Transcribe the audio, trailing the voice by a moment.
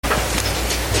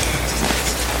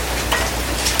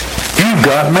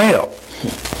got mail.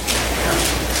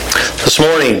 This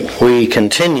morning we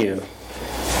continue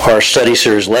our study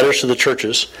series, Letters to the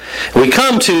Churches. We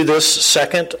come to this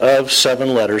second of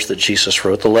 7 letters that Jesus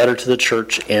wrote, the letter to the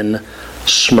church in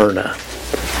Smyrna.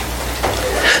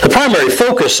 The primary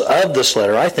focus of this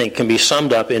letter, I think, can be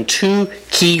summed up in 2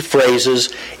 key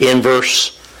phrases in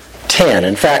verse 10.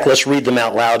 In fact, let's read them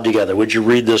out loud together. Would you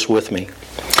read this with me?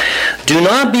 Do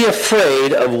not be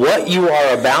afraid of what you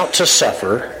are about to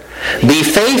suffer. Be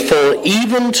faithful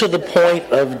even to the point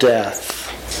of death.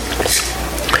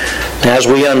 As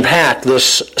we unpack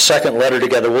this second letter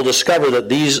together, we'll discover that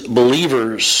these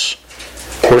believers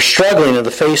were struggling in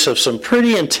the face of some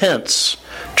pretty intense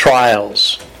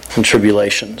trials and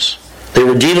tribulations. They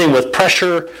were dealing with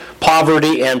pressure,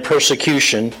 poverty, and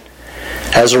persecution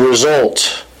as a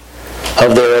result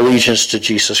of their allegiance to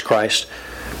Jesus Christ.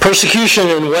 Persecution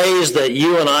in ways that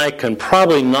you and I can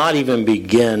probably not even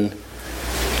begin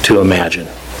to imagine.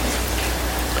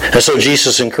 And so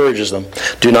Jesus encourages them,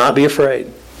 do not be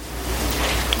afraid.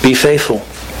 Be faithful.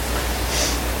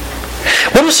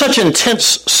 What does such intense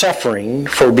suffering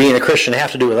for being a Christian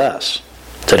have to do with us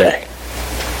today?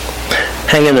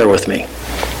 Hang in there with me.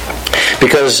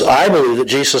 Because I believe that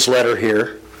Jesus' letter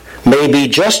here may be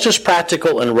just as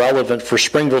practical and relevant for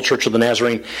Springville Church of the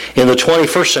Nazarene in the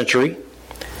 21st century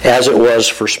as it was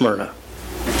for Smyrna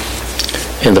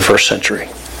in the 1st century.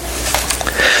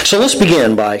 So let's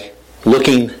begin by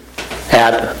looking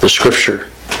at the Scripture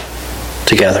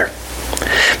together.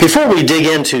 Before we dig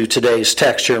into today's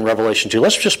text here in Revelation 2,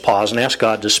 let's just pause and ask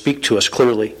God to speak to us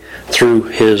clearly through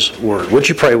His Word. Would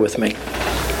you pray with me?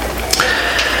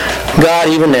 God,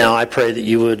 even now, I pray that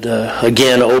you would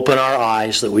again open our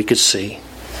eyes that we could see.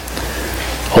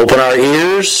 Open our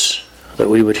ears that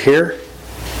we would hear.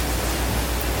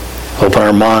 Open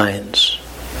our minds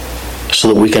so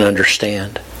that we can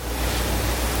understand.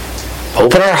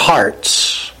 Open our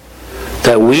hearts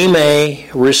that we may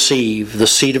receive the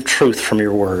seed of truth from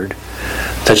your word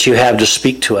that you have to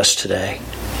speak to us today.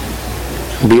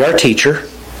 Be our teacher,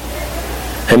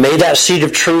 and may that seed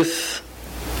of truth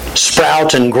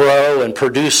sprout and grow and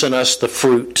produce in us the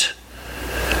fruit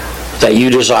that you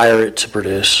desire it to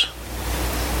produce,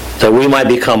 that we might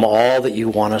become all that you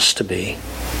want us to be.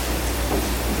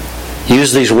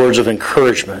 Use these words of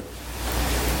encouragement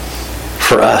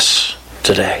for us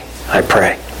today, I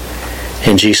pray.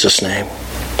 In Jesus' name.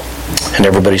 And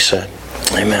everybody said,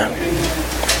 amen.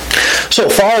 So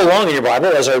follow along in your Bible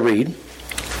as I read.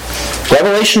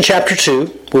 Revelation chapter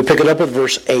 2, we pick it up at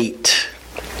verse 8.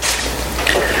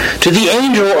 To the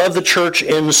angel of the church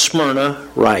in Smyrna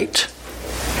write,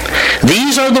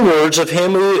 these are the words of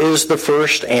him who is the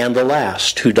first and the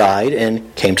last, who died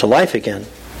and came to life again.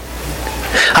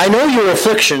 I know your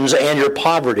afflictions and your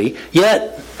poverty,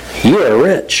 yet you are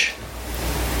rich.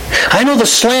 I know the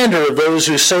slander of those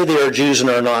who say they are Jews and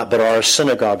are not, but are a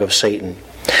synagogue of Satan.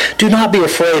 Do not be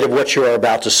afraid of what you are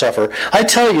about to suffer. I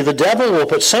tell you, the devil will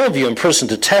put some of you in prison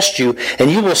to test you, and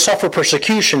you will suffer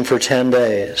persecution for 10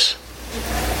 days.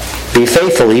 Be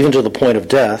faithful even to the point of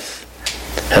death,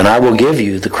 and I will give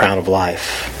you the crown of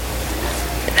life.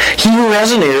 He who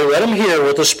has an ear, let him hear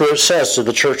what the Spirit says to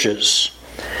the churches.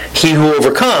 He who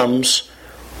overcomes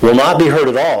will not be hurt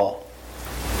at all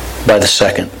by the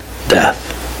second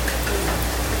death.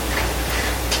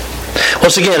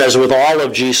 Once again, as with all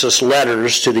of Jesus'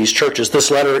 letters to these churches,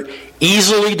 this letter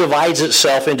easily divides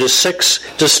itself into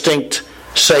 6 distinct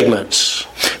segments,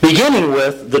 beginning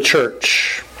with the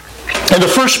church. In the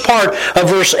first part of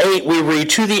verse 8, we read,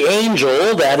 to the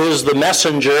angel, that is the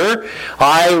messenger,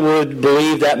 I would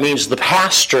believe that means the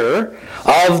pastor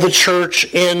of the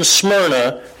church in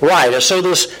Smyrna, write. And so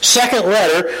this second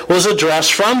letter was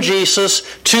addressed from Jesus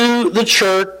to the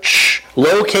church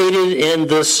located in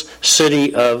this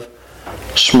city of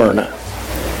Smyrna.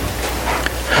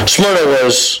 Smyrna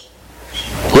was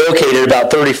located about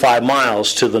 35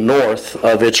 miles to the north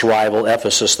of its rival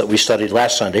Ephesus that we studied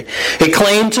last Sunday. It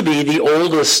claimed to be the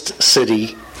oldest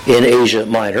city in Asia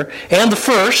Minor and the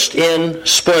first in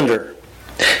splendor.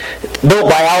 Built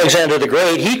by Alexander the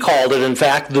Great, he called it, in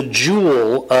fact, the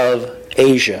jewel of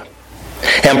Asia,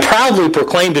 and proudly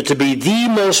proclaimed it to be the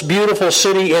most beautiful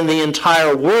city in the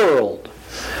entire world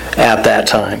at that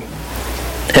time.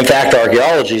 In fact,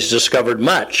 archaeology has discovered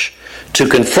much to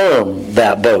confirm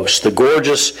that boast. The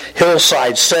gorgeous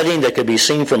hillside setting that could be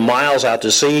seen from miles out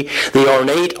to sea, the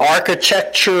ornate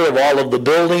architecture of all of the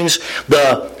buildings,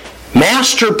 the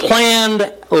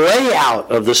master-planned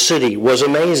layout of the city was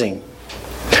amazing.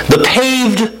 The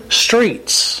paved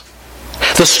streets,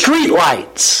 the street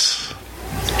lights,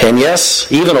 and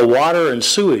yes, even a water and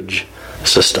sewage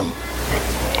system.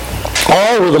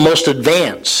 All were the most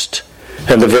advanced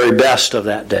and the very best of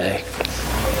that day.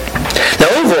 Now,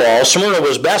 overall, Smyrna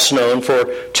was best known for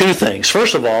two things.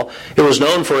 First of all, it was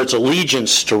known for its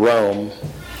allegiance to Rome.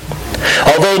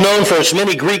 Although known for its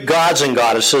many Greek gods and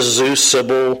goddesses, Zeus,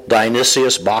 Sibyl,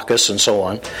 Dionysius, Bacchus, and so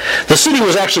on, the city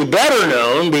was actually better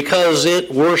known because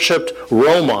it worshipped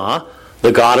Roma,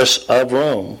 the goddess of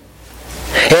Rome.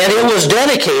 And it was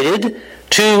dedicated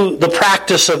to the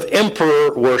practice of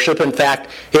emperor worship. In fact,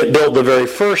 it built the very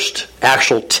first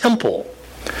actual temple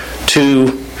to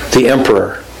the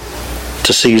emperor,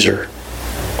 to Caesar.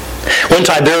 When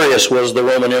Tiberius was the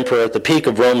Roman emperor at the peak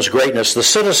of Rome's greatness, the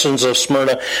citizens of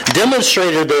Smyrna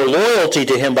demonstrated their loyalty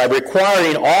to him by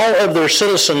requiring all of their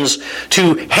citizens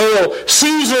to hail,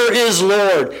 "Caesar is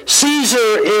Lord!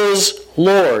 Caesar is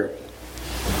Lord!"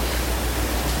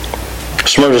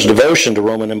 Smyrna's devotion to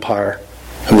Roman Empire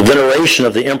and the veneration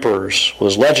of the emperors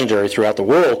was legendary throughout the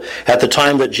world at the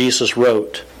time that Jesus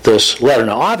wrote this letter.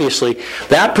 Now, obviously,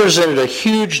 that presented a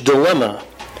huge dilemma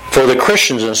for the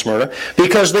Christians in Smyrna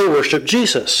because they worshiped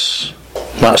Jesus,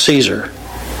 not Caesar,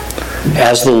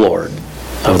 as the Lord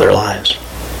of their lives.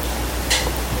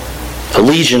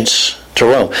 Allegiance to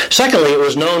Rome. Secondly, it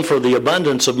was known for the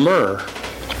abundance of myrrh.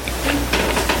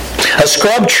 A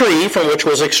scrub tree from which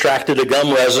was extracted a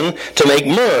gum resin to make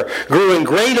myrrh grew in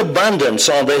great abundance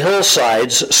on the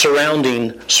hillsides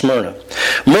surrounding Smyrna.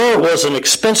 Myrrh was an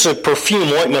expensive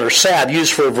perfume, ointment, or salve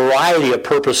used for a variety of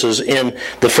purposes in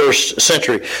the first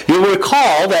century. You'll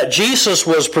recall that Jesus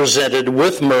was presented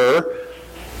with myrrh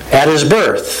at his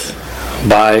birth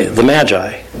by the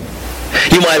Magi.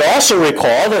 You might also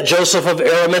recall that Joseph of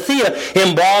Arimathea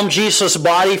embalmed Jesus'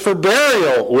 body for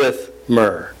burial with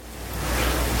myrrh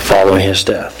following his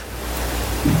death.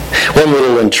 One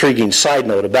little intriguing side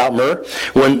note about myrrh: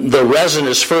 when the resin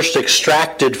is first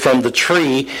extracted from the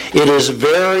tree, it is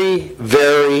very,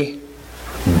 very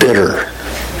bitter.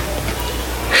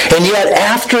 And yet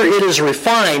after it is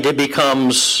refined, it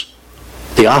becomes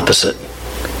the opposite.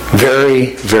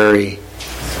 Very, very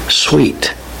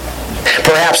sweet.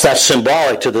 Perhaps that's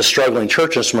symbolic to the struggling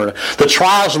church in Smyrna. The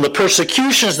trials and the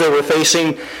persecutions they were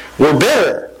facing were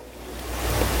bitter.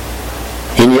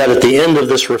 And yet at the end of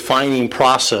this refining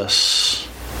process,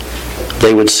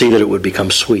 they would see that it would become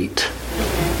sweet.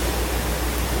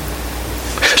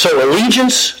 So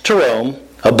allegiance to Rome,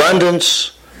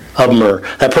 abundance of myrrh.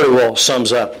 That pretty well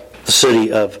sums up the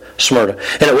city of Smyrna.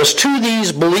 And it was to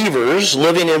these believers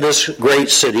living in this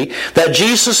great city that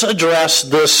Jesus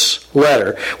addressed this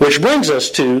letter, which brings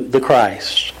us to the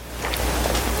Christ.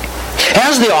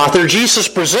 As the author, Jesus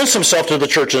presents himself to the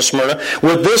church in Smyrna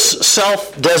with this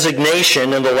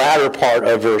self-designation in the latter part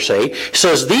of verse 8. He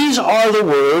says, "These are the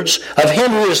words of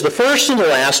him who is the first and the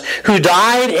last, who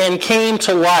died and came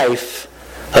to life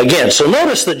again." So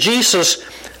notice that Jesus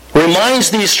reminds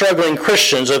these struggling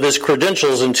Christians of his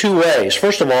credentials in two ways.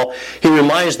 First of all, he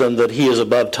reminds them that he is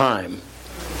above time.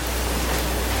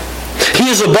 He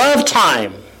is above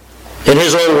time. In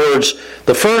his own words,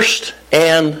 the first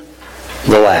and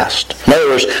the last. In other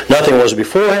words, nothing was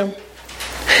before him,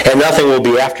 and nothing will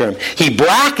be after him. He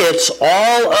brackets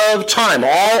all of time,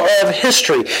 all of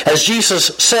history. As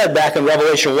Jesus said back in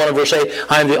Revelation 1 and verse 8,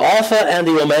 "I am the Alpha and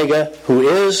the Omega, who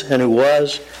is and who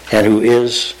was and who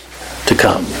is to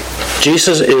come."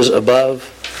 Jesus is above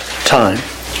time.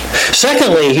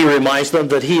 Secondly, he reminds them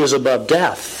that he is above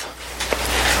death.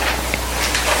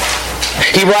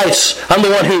 He writes, "I'm the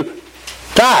one who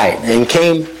died and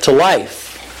came to life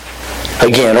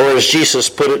again." Or as Jesus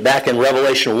put it back in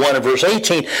Revelation 1 and verse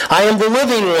 18, "I am the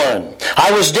living one.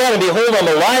 I was dead, and behold, I'm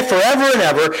alive forever and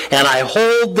ever, and I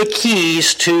hold the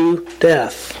keys to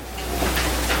death."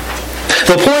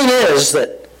 The point is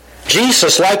that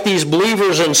Jesus, like these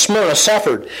believers in Smyrna,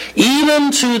 suffered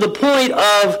even to the point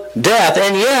of death,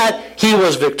 and yet he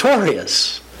was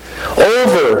victorious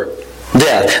over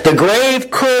death. The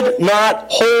grave could not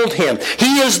hold him.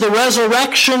 He is the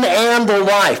resurrection and the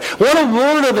life. What a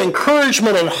word of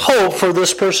encouragement and hope for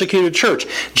this persecuted church.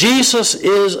 Jesus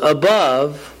is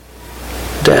above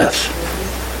death.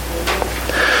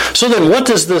 So then, what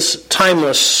does this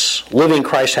timeless living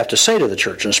Christ have to say to the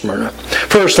church in Smyrna?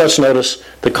 First, let's notice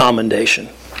the commendation.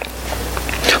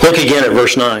 Look again at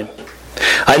verse 9.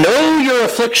 "I know your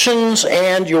afflictions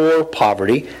and your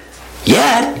poverty,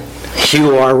 yet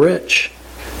you are rich.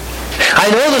 I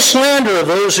know the slander of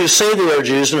those who say they are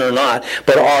Jews and are not,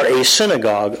 but are a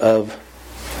synagogue of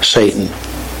Satan."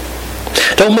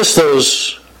 Don't miss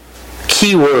those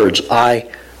key words, "I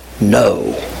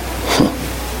know."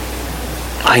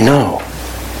 I know.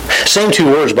 Same two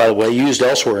words, by the way, used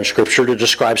elsewhere in Scripture to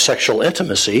describe sexual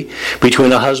intimacy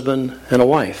between a husband and a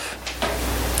wife.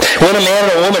 When When a man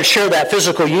and a woman share that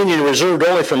physical union reserved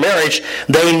only for marriage,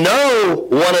 they know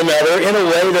one another in a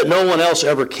way that no one else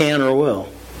ever can or will.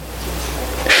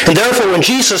 And therefore, when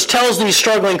Jesus tells these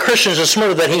struggling Christians in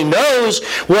Smyrna that he knows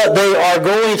what they are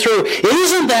going through, it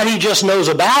isn't that he just knows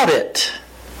about it.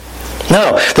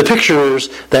 No, the picture is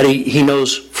that he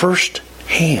knows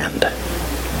firsthand.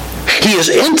 He is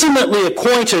intimately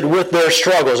acquainted with their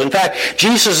struggles. In fact,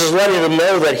 Jesus is letting them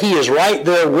know that he is right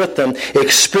there with them,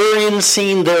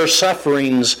 experiencing their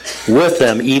sufferings with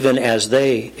them, even as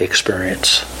they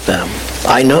experience them.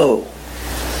 I know,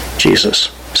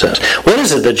 Jesus says. What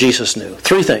is it that Jesus knew?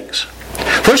 3 things.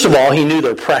 First of all, he knew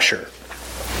their pressure.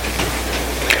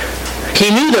 He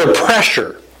knew their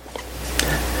pressure.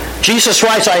 Jesus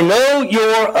writes, I know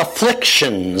your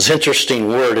afflictions. Interesting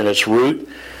word in its root.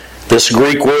 This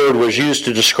Greek word was used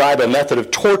to describe a method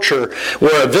of torture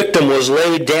where a victim was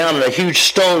laid down and a huge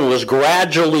stone was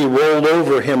gradually rolled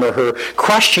over him or her,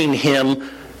 crushing him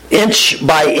inch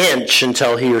by inch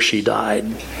until he or she died.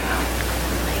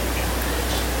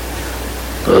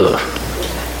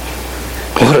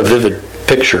 What a vivid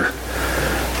picture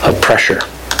of pressure.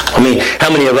 I mean, how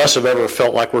many of us have ever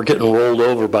felt like we're getting rolled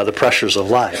over by the pressures of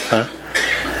life, huh?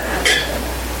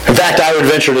 In fact, I would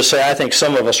venture to say I think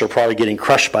some of us are probably getting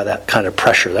crushed by that kind of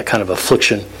pressure, that kind of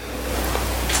affliction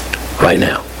right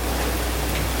now.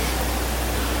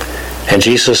 And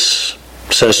Jesus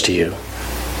says to you,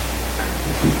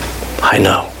 I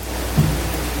know.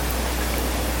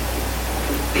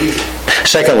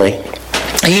 Secondly,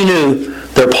 he knew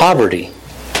their poverty.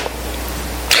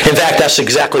 In fact, that's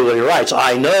exactly what he writes.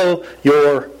 I know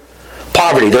your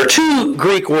poverty. There are 2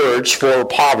 Greek words for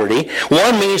poverty.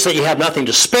 One means that you have nothing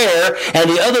to spare, and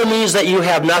the other means that you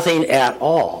have nothing at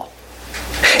all.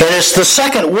 And it's the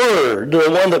second word, the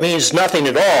one that means nothing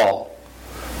at all,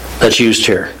 that's used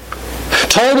here.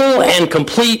 Total and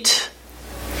complete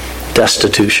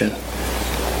destitution.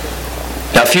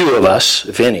 Now, few of us,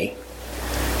 if any,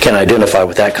 can identify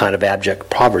with that kind of abject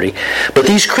poverty. But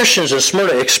these Christians in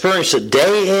Smyrna experienced it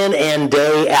day in and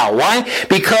day out. Why?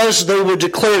 Because they would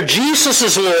declare Jesus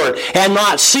is Lord and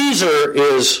not Caesar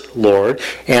is Lord.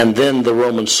 And then the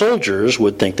Roman soldiers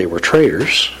would think they were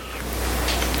traitors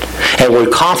and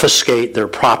would confiscate their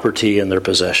property and their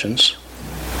possessions.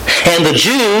 And the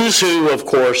Jews, who of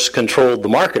course controlled the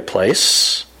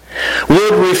marketplace,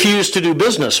 would refuse to do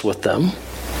business with them.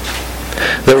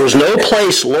 There was no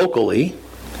place locally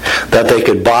that they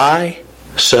could buy,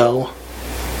 sell,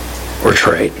 or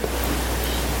trade.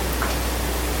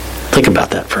 Think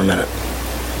about that for a minute.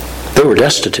 They were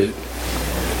destitute.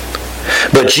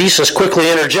 But Jesus quickly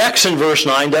interjects in verse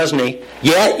 9, doesn't he?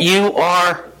 Yet you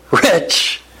are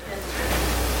rich.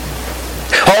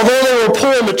 Although they were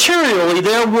poor materially,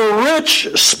 they were rich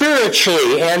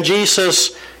spiritually, and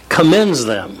Jesus commends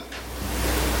them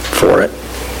for it.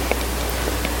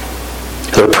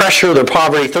 Their pressure, their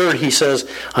poverty. Third, he says,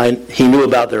 he knew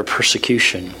about their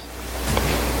persecution.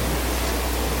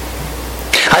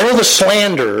 I know the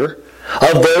slander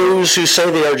of those who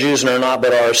say they are Jews and are not,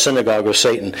 but are a synagogue of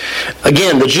Satan.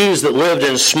 Again, the Jews that lived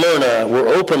in Smyrna were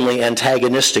openly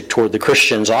antagonistic toward the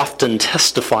Christians, often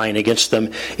testifying against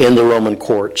them in the Roman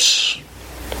courts.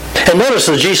 And notice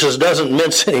that Jesus doesn't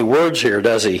mince any words here,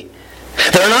 does he?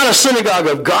 They're not a synagogue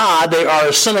of God, they are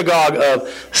a synagogue of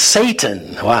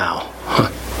Satan. Wow.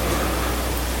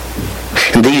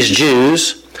 And these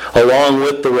Jews, along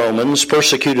with the Romans,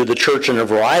 persecuted the church in a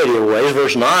variety of ways.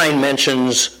 Verse 9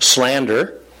 mentions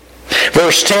slander.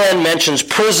 Verse 10 mentions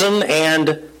prison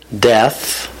and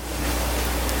death.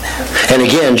 And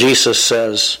again, Jesus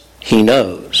says he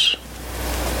knows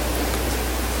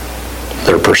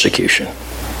their persecution.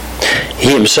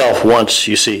 He himself once,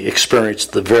 you see,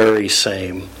 experienced the very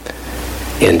same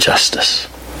injustice.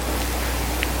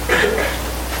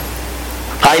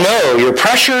 I know your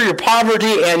pressure, your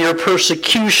poverty, and your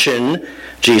persecution,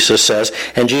 Jesus says,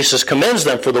 and Jesus commends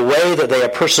them for the way that they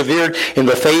have persevered in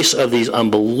the face of these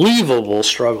unbelievable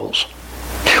struggles.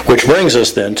 Which brings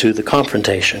us then to the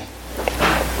confrontation.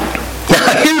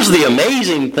 Now, here's the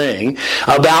amazing thing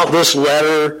about this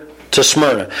letter to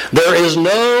Smyrna. There is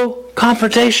no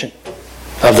confrontation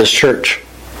of this church.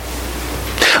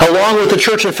 Along with the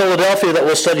church in Philadelphia that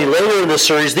we'll study later in this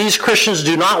series, these Christians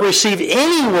do not receive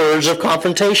any words of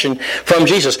confrontation from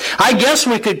Jesus. I guess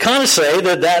we could kind of say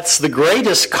that that's the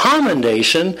greatest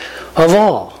commendation of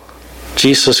all.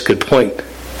 Jesus could point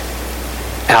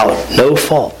out no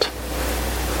fault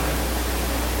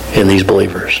in these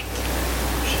believers.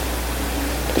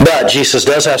 But Jesus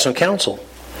does have some counsel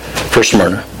for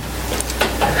Smyrna.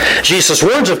 Jesus'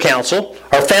 words of counsel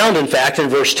are found, in fact, in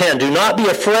verse 10. Do not be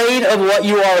afraid of what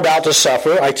you are about to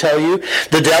suffer. I tell you,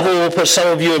 the devil will put some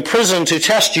of you in prison to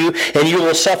test you, and you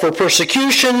will suffer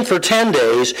persecution for 10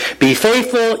 days. Be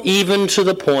faithful even to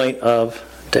the point of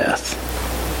death.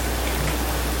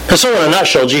 And so in a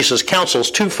nutshell, Jesus' counsel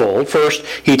is twofold. First,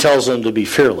 he tells them to be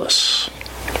fearless.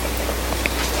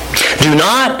 Do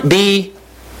not be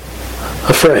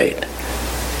afraid.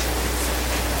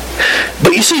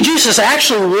 But you see, Jesus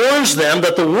actually warns them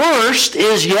that the worst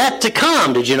is yet to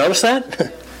come. Did you notice that?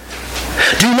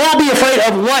 Do not be afraid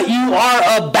of what you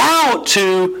are about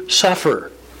to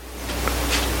suffer.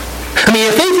 I mean,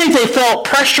 if they think they felt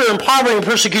pressure and poverty and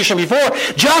persecution before,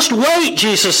 just wait,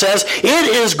 Jesus says.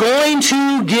 It is going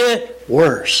to get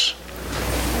worse.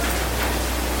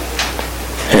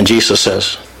 And Jesus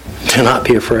says, do not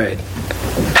be afraid.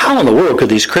 How in the world could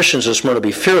these Christians in Smyrna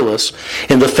be fearless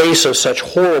in the face of such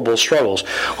horrible struggles?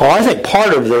 Well, I think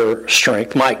part of their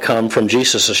strength might come from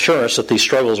Jesus' assurance that these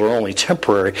struggles are only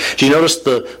temporary. Do you notice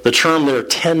the term there,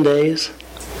 10 days?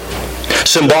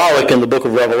 Symbolic in the book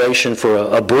of Revelation for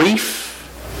a brief,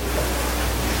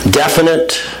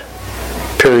 definite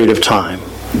period of time.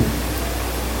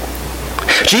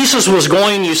 Jesus was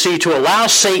going, you see, to allow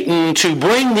Satan to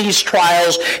bring these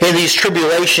trials and these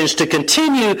tribulations to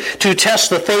continue to test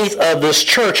the faith of this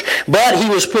church, but he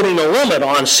was putting a limit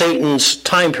on Satan's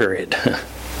time period.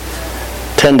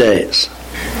 10 days.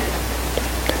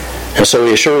 And so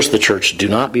he assures the church, do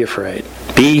not be afraid.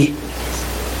 Be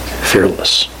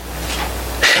fearless.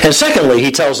 And secondly,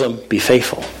 he tells them, be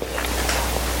faithful.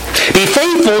 Be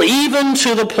faithful even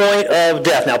to the point of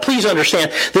death. Now, please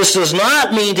understand, this does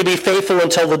not mean to be faithful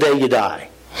until the day you die.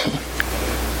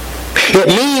 It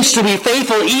means to be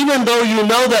faithful even though you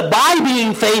know that by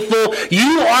being faithful,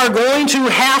 you are going to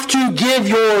have to give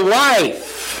your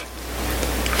life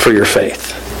for your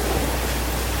faith.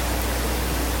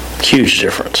 Huge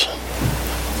difference.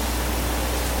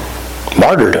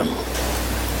 Martyrdom.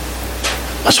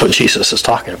 That's what Jesus is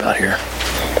talking about here.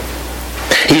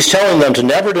 He's telling them to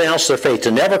never denounce their faith,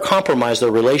 to never compromise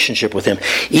their relationship with Him,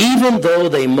 even though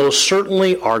they most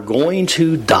certainly are going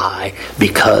to die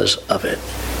because of it.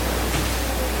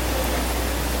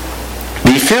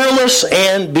 Be fearless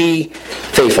and be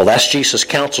faithful. That's Jesus'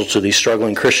 counsel to these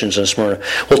struggling Christians in Smyrna.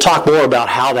 We'll talk more about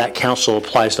how that counsel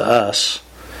applies to us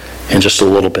in just a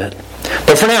little bit.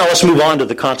 But for now, let's move on to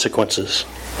the consequences.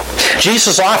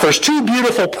 Jesus offers two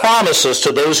beautiful promises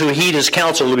to those who heed His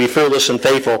counsel to be fearless and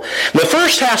faithful. The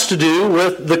first has to do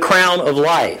with the crown of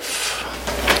life.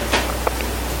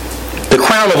 The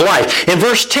crown of life. In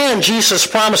verse 10, Jesus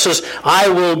promises, I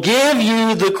will give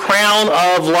you the crown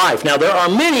of life. Now, there are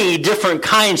many different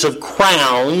kinds of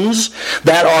crowns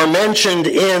that are mentioned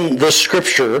in the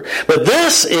Scripture, but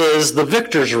this is the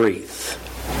victor's wreath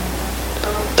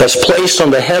that's placed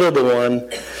on the head of the one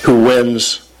who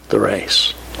wins the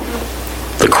race.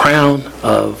 The crown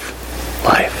of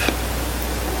life.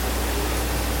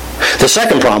 The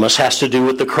second promise has to do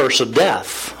with the curse of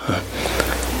death.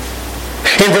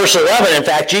 In verse 11, in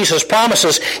fact, Jesus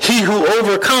promises, he who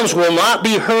overcomes will not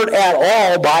be hurt at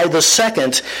all by the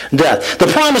second death. The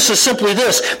promise is simply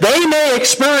this: they may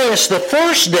experience the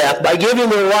first death by giving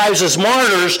their lives as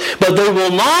martyrs, but they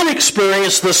will not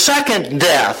experience the second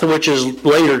death, which is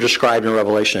later described in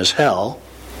Revelation as hell.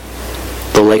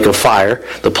 The lake of fire,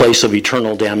 the place of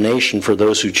eternal damnation for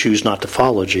those who choose not to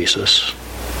follow Jesus.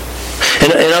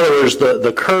 In other words,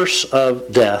 the curse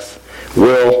of death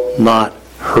will not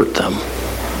hurt them.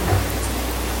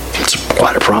 It's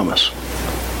quite a promise.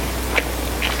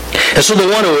 And so the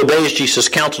one who obeys Jesus'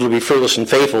 counsel to be fearless and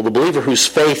faithful, the believer whose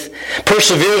faith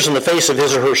perseveres in the face of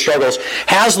his or her struggles,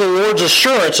 has the Lord's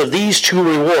assurance of these two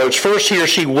rewards. First, he or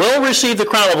she will receive the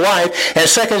crown of life, and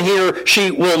second, he or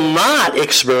she will not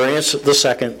experience the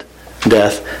second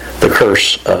death, the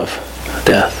curse of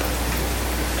death.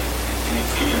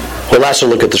 Well, let's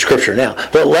look at the Scripture now.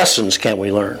 What lessons can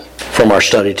we learn from our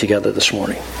study together this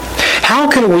morning? How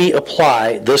can we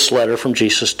apply this letter from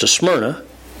Jesus to Smyrna,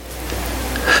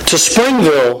 to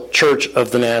Springville Church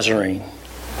of the Nazarene?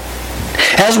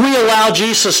 As we allow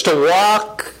Jesus to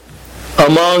walk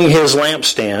among His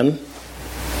lampstand,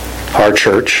 our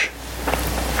church,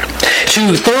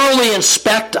 to thoroughly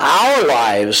inspect our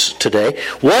lives today,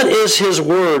 what is His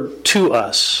word to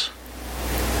us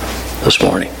this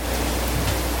morning?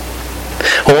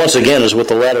 Well, once again, as with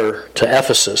the letter to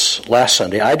Ephesus last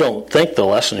Sunday, I don't think the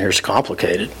lesson here is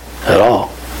complicated at all.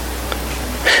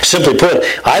 Simply put,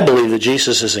 I believe that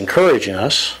Jesus is encouraging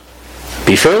us,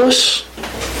 be fearless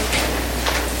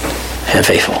and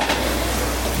faithful.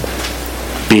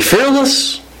 Be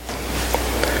fearless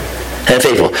and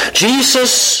faithful.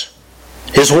 Jesus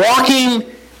is walking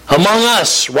among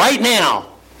us right now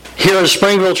here at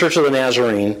Springville Church of the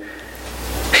Nazarene.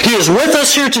 He is with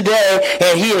us here today,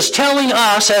 and he is telling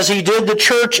us, as he did the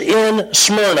church in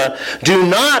Smyrna, do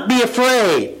not be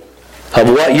afraid of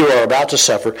what you are about to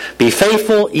suffer. Be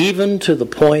faithful even to the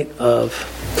point of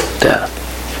death.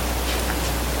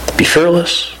 Be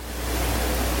fearless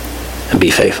and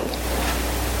be faithful.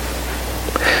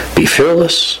 Be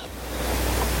fearless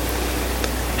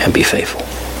and be faithful.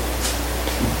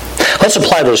 Let's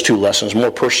apply those two lessons more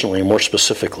personally and more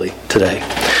specifically today.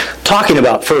 Talking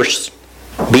about first,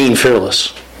 being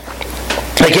fearless.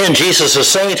 Again, Jesus is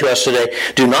saying to us today,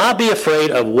 do not be afraid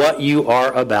of what you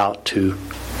are about to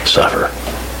suffer.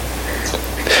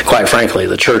 Quite frankly,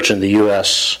 the church in the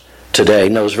U.S. today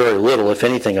knows very little, if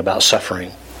anything, about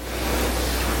suffering.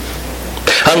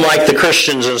 Unlike the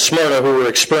Christians in Smyrna who were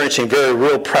experiencing very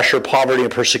real pressure, poverty,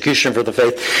 and persecution for the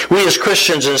faith, we as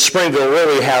Christians in Springville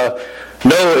really have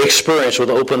no experience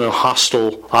with open and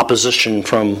hostile opposition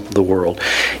from the world.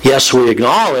 Yes, we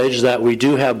acknowledge that we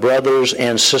do have brothers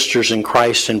and sisters in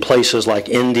Christ in places like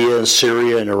India and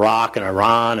Syria and Iraq and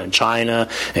Iran and China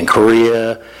and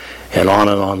Korea and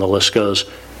on the list goes.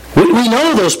 We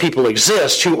know those people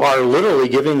exist who are literally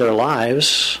giving their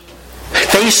lives,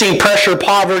 facing pressure,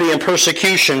 poverty, and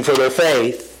persecution for their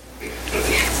faith.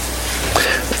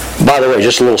 By the way,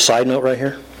 just a little side note right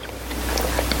here.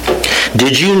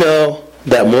 Did you know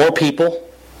that more people,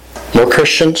 more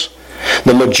Christians,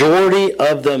 the majority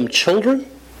of them children,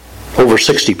 over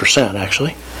 60%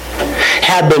 actually,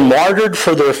 have been martyred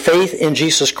for their faith in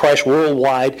Jesus Christ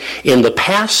worldwide in the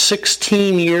past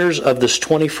 16 years of this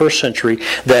 21st century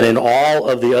than in all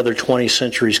of the other 20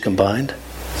 centuries combined?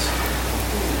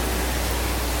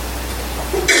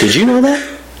 Did you know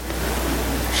that?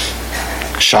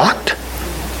 Shocked?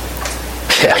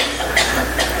 Yeah.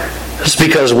 It's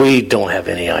because we don't have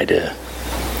any idea.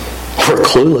 We're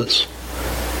clueless.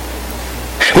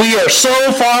 We are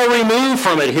so far removed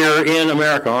from it here in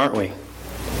America, aren't we?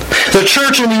 The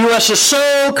church in the U.S. is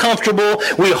so comfortable,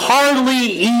 we hardly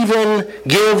even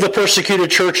give the persecuted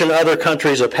church in other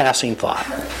countries a passing thought.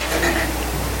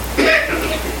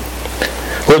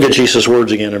 Look at Jesus'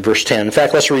 words again in verse 10. In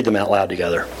fact, let's read them out loud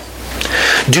together.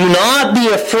 Do not be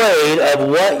afraid of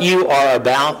what you are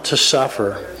about to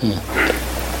suffer.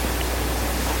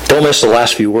 Don't miss the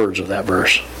last few words of that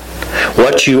verse.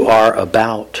 What you are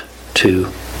about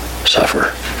to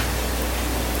suffer.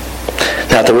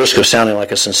 Now, at the risk of sounding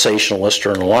like a sensationalist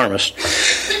or an alarmist,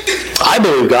 I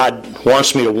believe God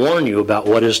wants me to warn you about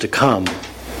what is to come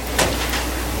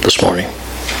this morning.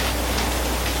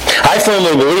 I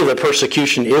firmly believe that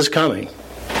persecution is coming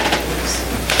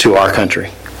to our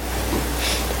country.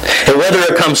 And whether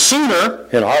it comes sooner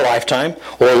in our lifetime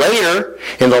or later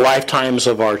in the lifetimes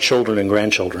of our children and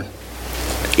grandchildren,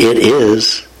 it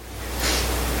is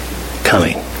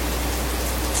coming.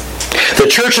 The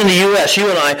church in the U.S., you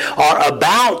and I, are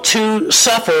about to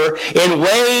suffer in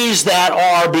ways that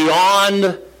are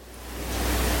beyond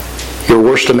your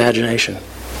worst imagination.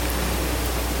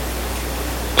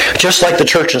 Just like the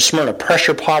church in Smyrna,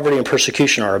 pressure, poverty, and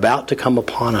persecution are about to come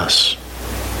upon us.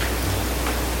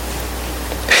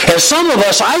 And some of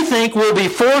us, I think, will be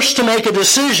forced to make a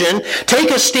decision, take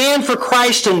a stand for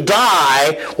Christ and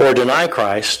die, or deny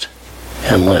Christ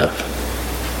and live.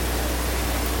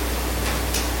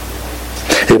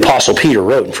 The Apostle Peter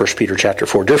wrote in 1 Peter chapter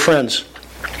 4, Dear friends,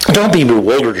 don't be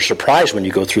bewildered or surprised when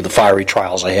you go through the fiery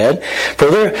trials ahead, for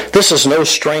this is no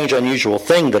strange, unusual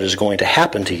thing that is going to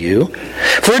happen to you.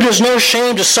 For it is no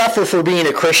shame to suffer for being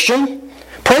a Christian.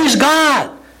 Praise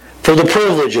God for the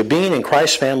privilege of being in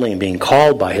Christ's family and being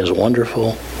called by His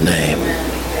wonderful name.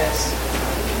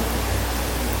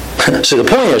 So the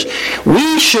point is,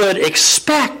 we should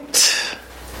expect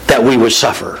that we would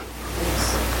suffer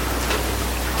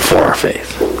for our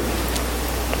faith.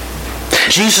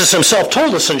 Jesus Himself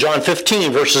told us in John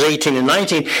 15, verses 18 and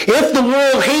 19, if the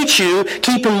world hates you,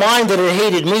 keep in mind that it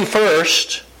hated me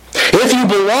first. If you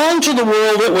belong to the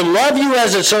world, it will love you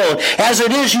as its own. As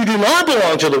it is, you do not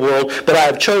belong to the world, but I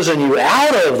have chosen you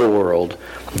out of the world.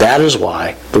 That is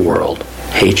why the world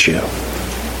hates you.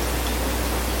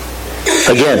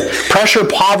 Again, pressure,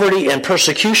 poverty, and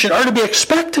persecution are to be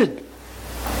expected.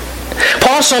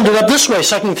 Paul summed it up this way,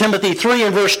 2 Timothy 3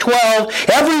 and verse 12,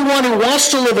 everyone who wants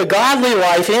to live a godly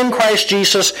life in Christ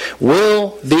Jesus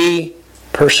will be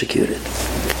persecuted.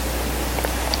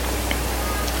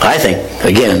 I think,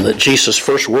 again, that Jesus'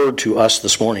 first word to us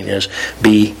this morning is,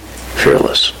 be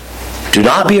fearless. Do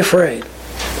not be afraid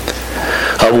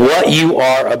of what you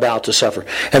are about to suffer.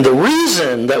 And the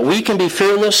reason that we can be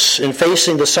fearless in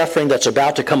facing the suffering that's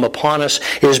about to come upon us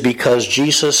is because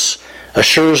Jesus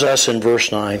assures us in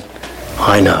verse 9,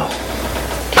 I know.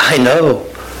 I know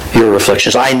your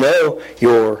afflictions. I know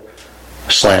your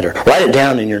slander. Write it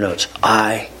down in your notes.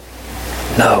 I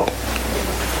know.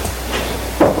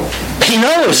 He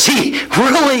knows. He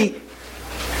really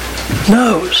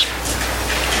knows.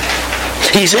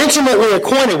 He's intimately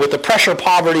acquainted with the pressure,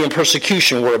 poverty, and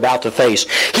persecution we're about to face.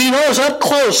 He knows up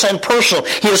close and personal.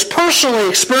 He has personally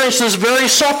experienced this very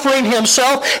suffering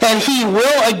himself, and he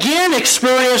will again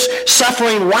experience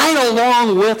suffering right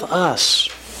along with us.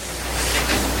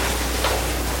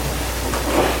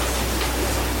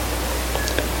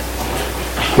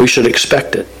 We should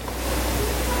expect it.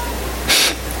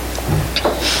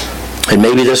 And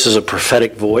maybe this is a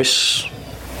prophetic voice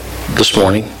this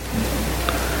morning.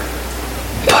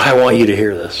 But I want you to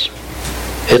hear this.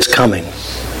 It's coming.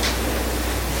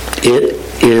 It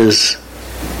is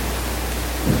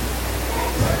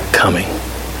coming.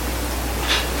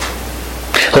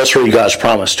 Let's read God's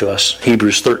promise to us.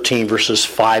 Hebrews 13 verses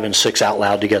 5 and 6 out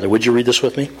loud together. Would you read this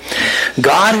with me?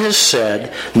 God has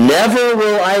said, never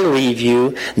will I leave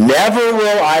you, never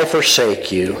will I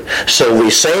forsake you. So we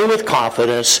say with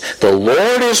confidence, the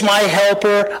Lord is my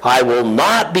helper, I will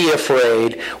not be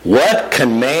afraid. What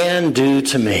can man do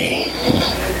to me?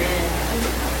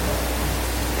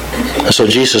 And so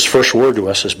Jesus' first word to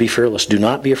us is be fearless. Do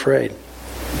not be afraid.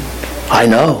 I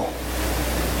know.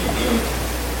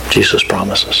 Jesus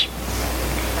promises.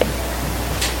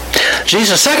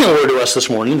 Jesus' second word to us this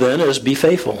morning then is be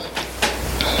faithful.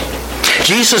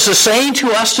 Jesus is saying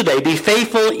to us today, be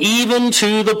faithful even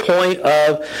to the point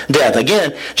of death.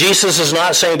 Again, Jesus is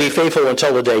not saying be faithful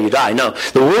until the day you die. No,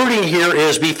 the wording here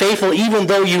is be faithful even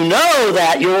though you know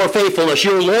that your faithfulness,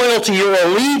 your loyalty, your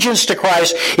allegiance to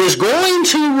Christ is going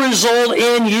to result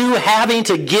in you having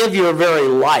to give your very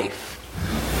life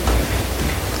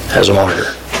as a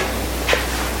martyr.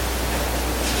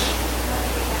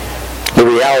 The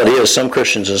reality is some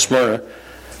Christians in Smyrna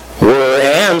were,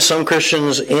 and some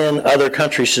Christians in other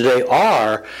countries today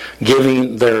are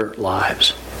giving their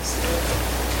lives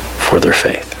for their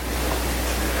faith.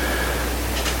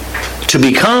 To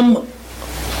become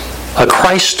a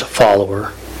Christ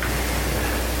follower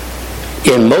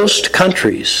in most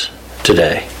countries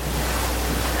today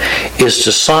is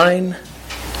to sign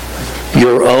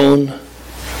your own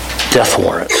death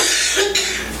warrant.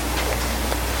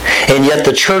 And yet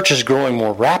the church is growing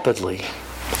more rapidly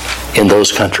in those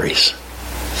countries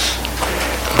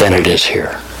than it is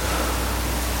here.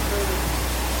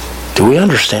 Do we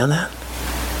understand that?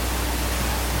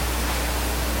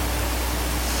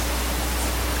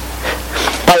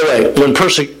 By the way, when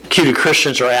persecuted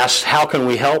Christians are asked, how can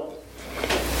we help?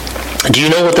 Do you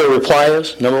know what their reply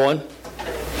is? Number one,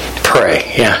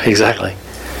 pray. Yeah, exactly.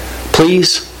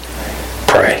 Please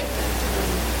pray.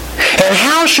 And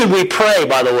how should we pray,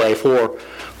 by the way, for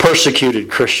persecuted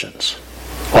Christians?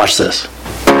 Watch this.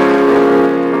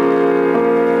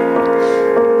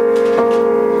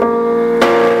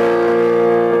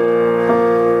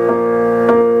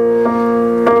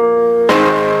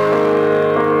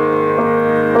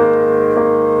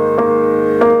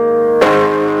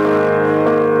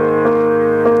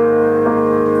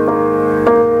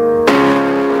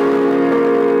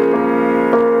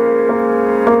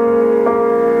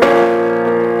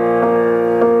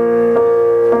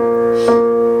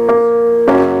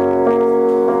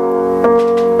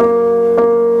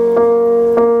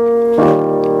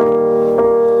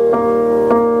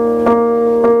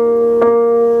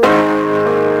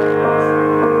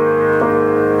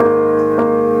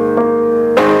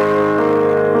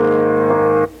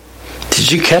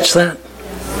 Did you catch that?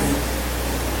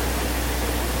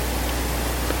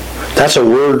 That's a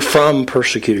word from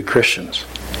persecuted Christians.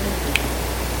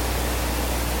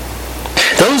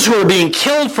 Those who are being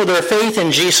killed for their faith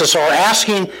in Jesus are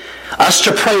asking us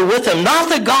to pray with them. Not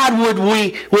that God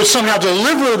would somehow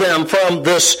deliver them from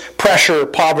this pressure,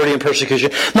 poverty, and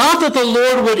persecution. Not that the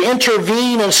Lord would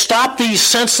intervene and stop these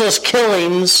senseless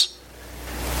killings.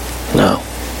 No.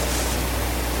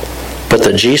 But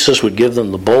that Jesus would give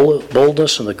them the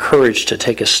boldness and the courage to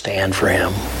take a stand for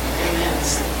Him.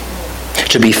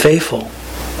 To be faithful.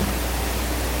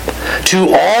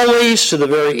 To always, to the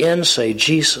very end, say,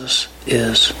 Jesus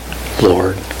is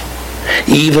Lord.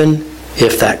 Even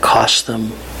if that costs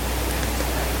them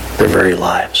their very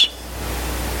lives.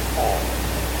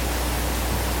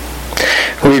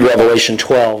 Read Revelation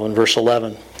 12 and verse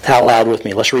 11. Out loud with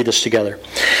me. Let's read this together.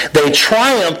 They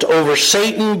triumphed over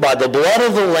Satan by the blood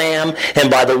of the Lamb and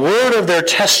by the word of their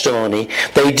testimony.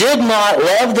 They did not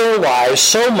love their lives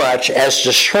so much as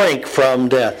to shrink from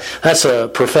death. That's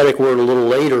a prophetic word a little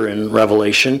later in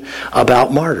Revelation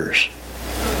about martyrs.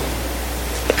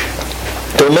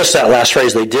 Don't miss that last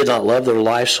phrase. They did not love their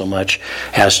life so much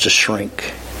as to shrink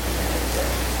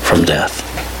from death.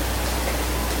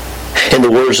 In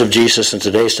the words of Jesus in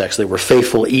today's text, they were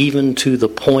faithful even to the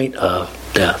point of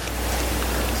death.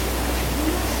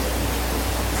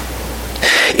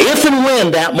 If and when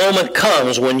that moment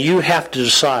comes when you have to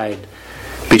decide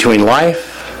between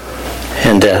life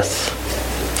and death,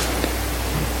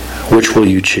 which will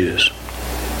you choose?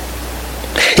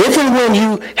 If and when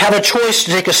you have a choice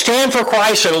to take a stand for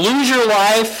Christ and lose your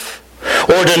life,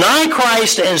 or deny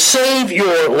Christ and save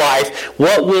your life,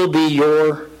 what will be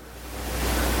your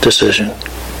decision?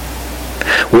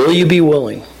 Will you be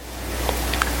willing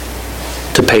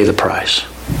to pay the price?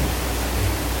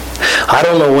 I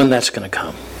don't know when that's going to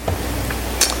come,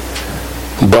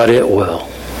 but it will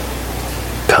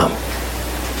come.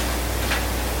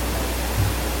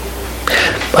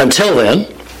 Until then,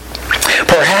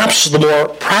 perhaps the more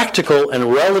practical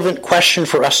and relevant question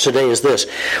for us today is this: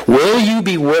 will you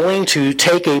be willing to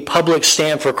take a public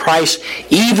stand for Christ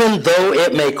even though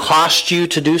it may cost you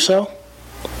to do so?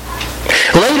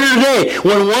 Later today,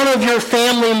 when one of your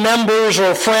family members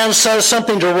or friends says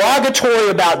something derogatory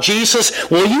about Jesus,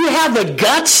 will you have the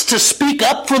guts to speak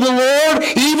up for the Lord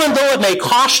even though it may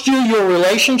cost you your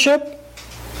relationship?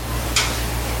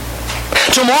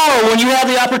 Tomorrow, when you have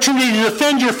the opportunity to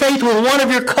defend your faith with one of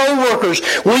your co-workers,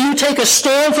 will you take a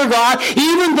stand for God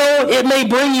even though it may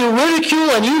bring you ridicule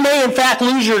and you may in fact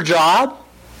lose your job?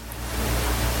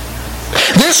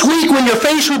 This week, when you're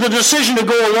faced with the decision to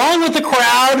go along with the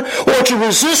crowd or to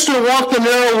resist and walk the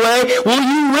narrow way, will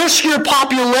you risk your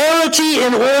popularity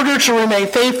in order to remain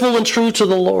faithful and true to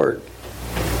the Lord?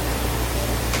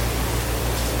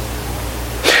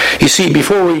 You see,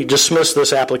 before we dismiss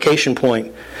this application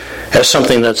point as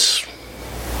something that's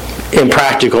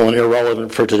impractical and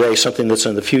irrelevant for today, something that's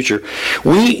in the future,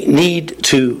 we need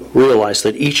to realize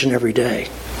that each and every day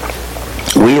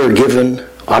we are given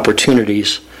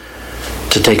opportunities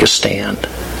to take a stand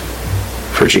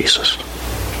for Jesus.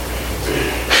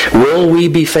 Will we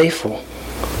be faithful?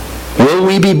 Will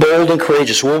we be bold and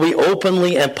courageous? Will we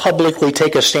openly and publicly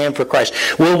take a stand for Christ?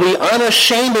 Will we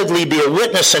unashamedly be a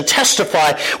witness and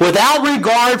testify without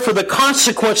regard for the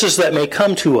consequences that may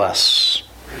come to us?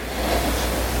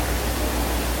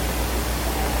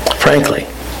 Frankly,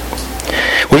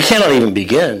 we cannot even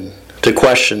begin to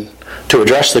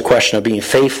address the question of being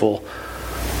faithful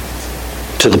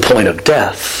to the point of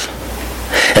death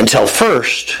until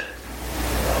first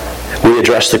we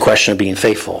address the question of being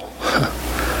faithful,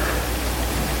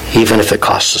 even if it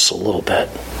costs us a little bit,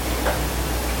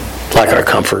 like our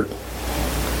comfort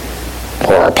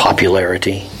or our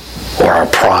popularity or our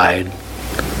pride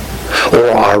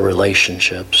or our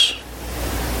relationships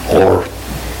or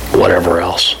whatever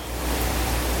else.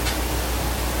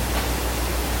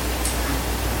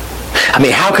 I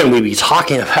mean, how can we be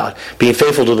talking about being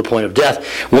faithful to the point of death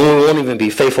when we won't even be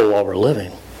faithful while we're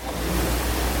living?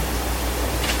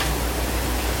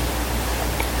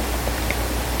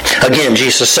 Again,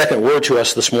 Jesus' second word to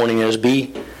us this morning is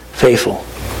be faithful.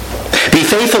 Be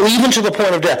faithful even to the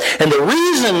point of death. And the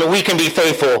reason we can be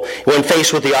faithful when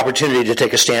faced with the opportunity to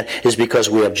take a stand is because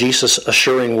we have Jesus'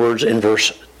 assuring words in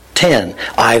verse 10.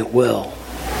 I will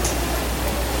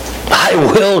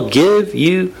give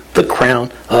you the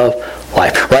crown of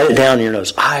life. Write it down in your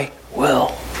notes. I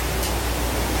will.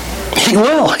 He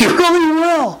will. He really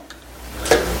will.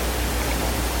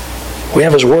 We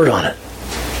have His word on it.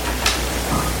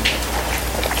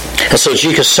 And so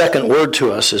Jesus' second word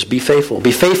to us is be faithful.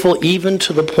 Be faithful even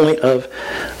to the point of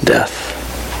death.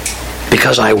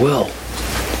 Because I will,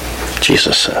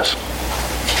 Jesus says.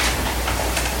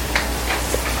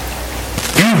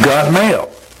 You've got mail.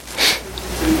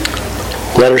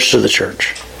 Letters to the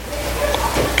church.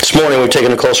 This morning we've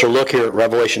taken a closer look here at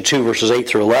Revelation 2, verses 8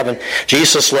 through 11.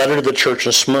 Jesus' letter to the church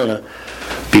in Smyrna.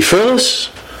 Be fearless.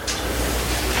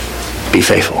 Be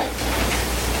faithful.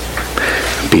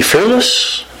 Be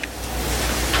fearless.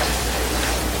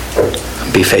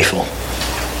 Be faithful.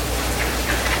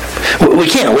 We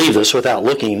can't leave this without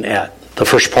looking at the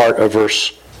first part of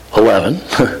verse 11.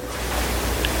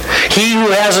 He who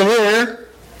has an ear.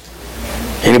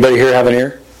 Anybody here have an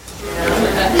ear?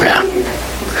 Yeah.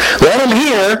 Let him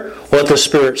hear what the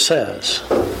Spirit says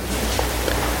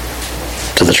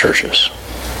to the churches.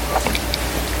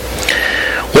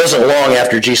 It wasn't long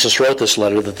after Jesus wrote this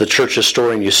letter that the church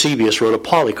historian Eusebius wrote of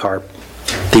Polycarp,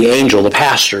 the angel, the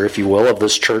pastor, if you will, of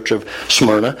this church of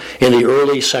Smyrna in the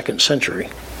early 2nd century.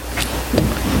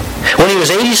 When he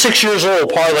was 86 years old,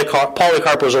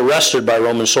 Polycarp was arrested by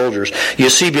Roman soldiers.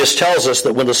 Eusebius tells us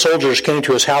that when the soldiers came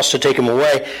to his house to take him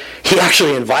away, he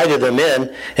actually invited them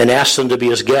in and asked them to be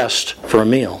his guest for a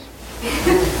meal.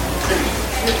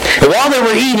 And while they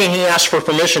were eating, he asked for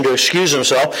permission to excuse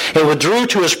himself and withdrew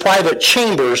to his private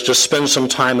chambers to spend some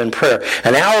time in prayer.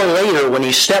 An hour later, when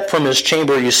he stepped from his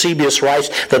chamber, Eusebius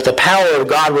writes that the power of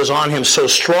God was on him so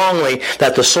strongly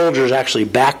that the soldiers actually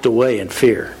backed away in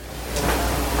fear.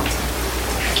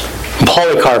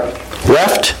 Polycarp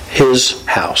left his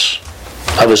house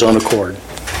of his own accord.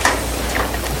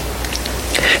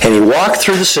 And he walked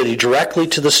through the city directly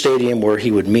to the stadium where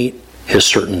he would meet his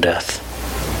certain death.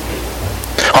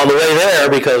 On the way there,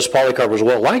 because Polycarp was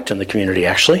well liked in the community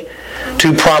actually,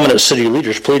 two prominent city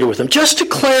leaders pleaded with him, just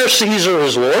declare Caesar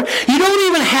as Lord. You don't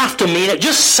even have to mean it.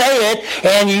 Just say it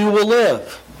and you will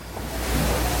live.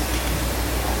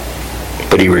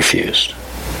 But he refused.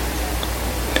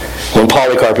 When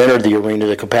Polycarp entered the arena,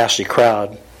 the capacity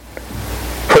crowd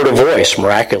heard a voice,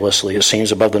 miraculously, it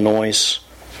seems, above the noise.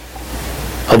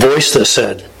 A voice that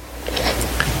said,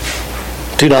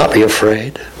 "Do not be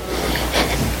afraid."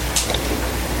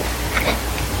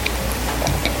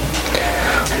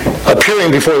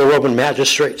 Appearing before the Roman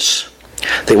magistrates,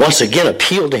 they once again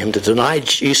appealed to him to deny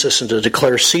Jesus and to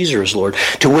declare Caesar as Lord,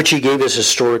 to which he gave his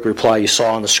historic reply you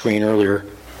saw on the screen earlier.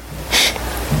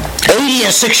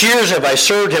 86 years have I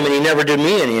served him, and he never did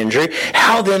me any injury.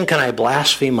 How then can I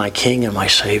blaspheme my King and my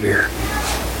Savior?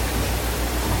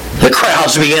 The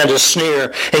crowds began to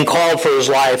sneer and called for his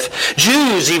life.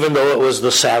 Jews, even though it was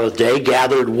the Sabbath day,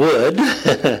 gathered wood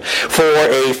for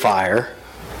a fire.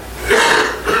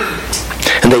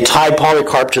 And they tied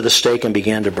Polycarp to the stake and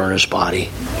began to burn his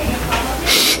body.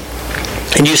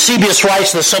 And Eusebius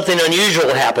writes that something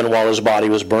unusual happened while his body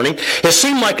was burning. It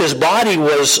seemed like his body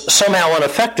was somehow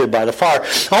unaffected by the fire,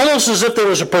 almost as if there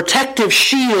was a protective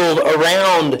shield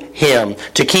around him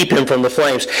to keep him from the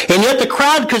flames. And yet the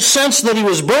crowd could sense that he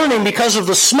was burning because of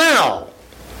the smell.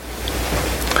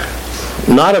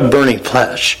 Not of burning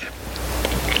flesh,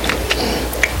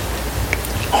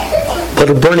 but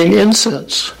of burning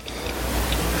incense.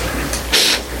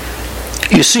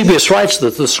 Eusebius writes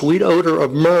that the sweet odor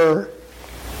of myrrh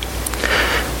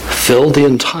filled the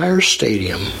entire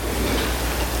stadium.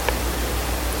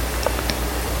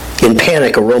 In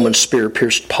panic, a Roman spear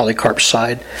pierced Polycarp's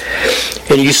side.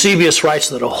 And Eusebius writes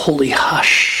that a holy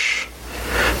hush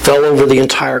fell over the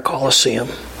entire Colosseum.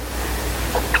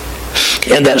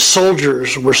 And that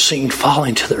soldiers were seen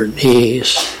falling to their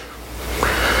knees,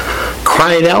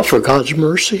 crying out for God's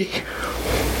mercy.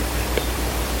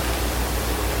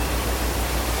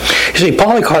 You see,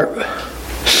 Polycarp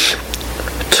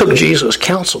took Jesus'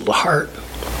 counsel to heart.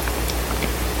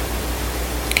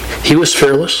 He was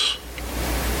fearless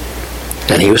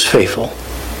and he was faithful,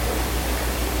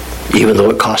 even though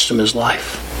it cost him his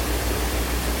life.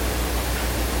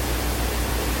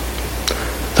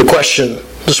 The question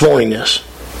this morning is,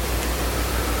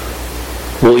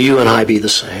 will you and I be the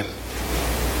same?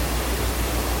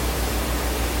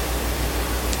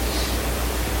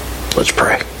 Let's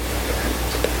pray.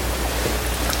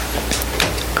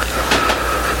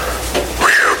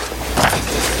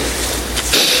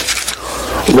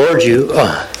 Lord, you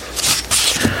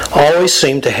always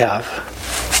seem to have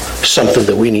something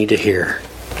that we need to hear.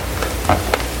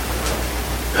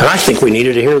 And I think we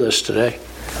needed to hear this today.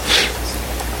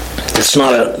 It's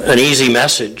not an easy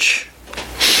message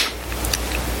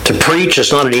to preach.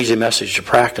 It's not an easy message to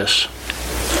practice.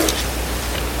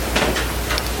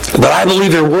 But I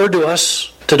believe your word to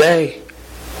us today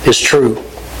is true.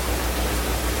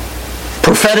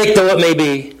 Prophetic though it may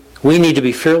be, we need to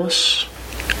be fearless.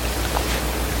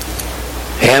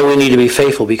 And we need to be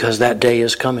faithful because that day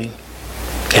is coming.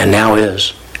 And now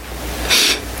is.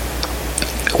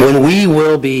 When we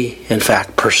will be, in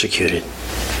fact, persecuted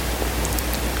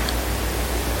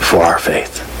for our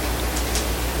faith.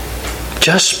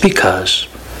 Just because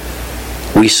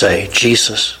we say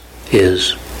Jesus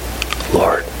is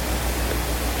Lord.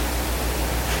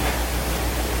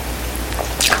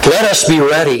 Let us be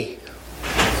ready.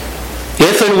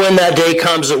 If and when that day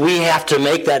comes that we have to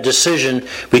make that decision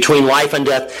between life and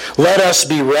death, let us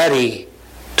be ready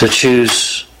to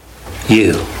choose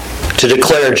you, to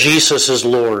declare Jesus as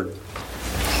Lord,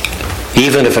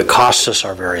 even if it costs us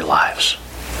our very lives.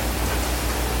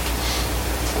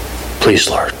 Please,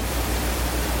 Lord.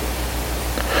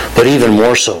 But even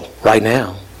more so, right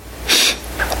now,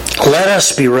 let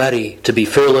us be ready to be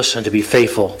fearless and to be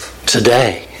faithful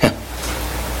today.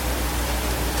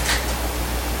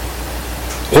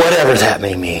 Whatever that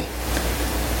may mean.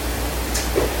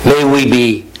 May we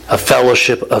be a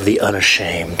fellowship of the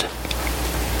unashamed.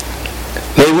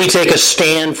 May we take a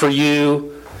stand for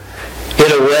you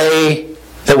in a way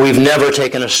that we've never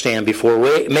taken a stand before.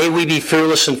 May we be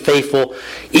fearless and faithful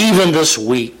even this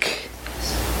week.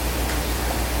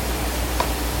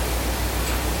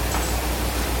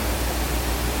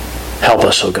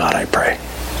 us, O God, I pray.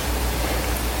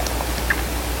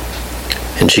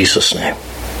 In Jesus' name.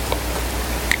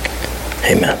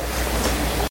 Amen.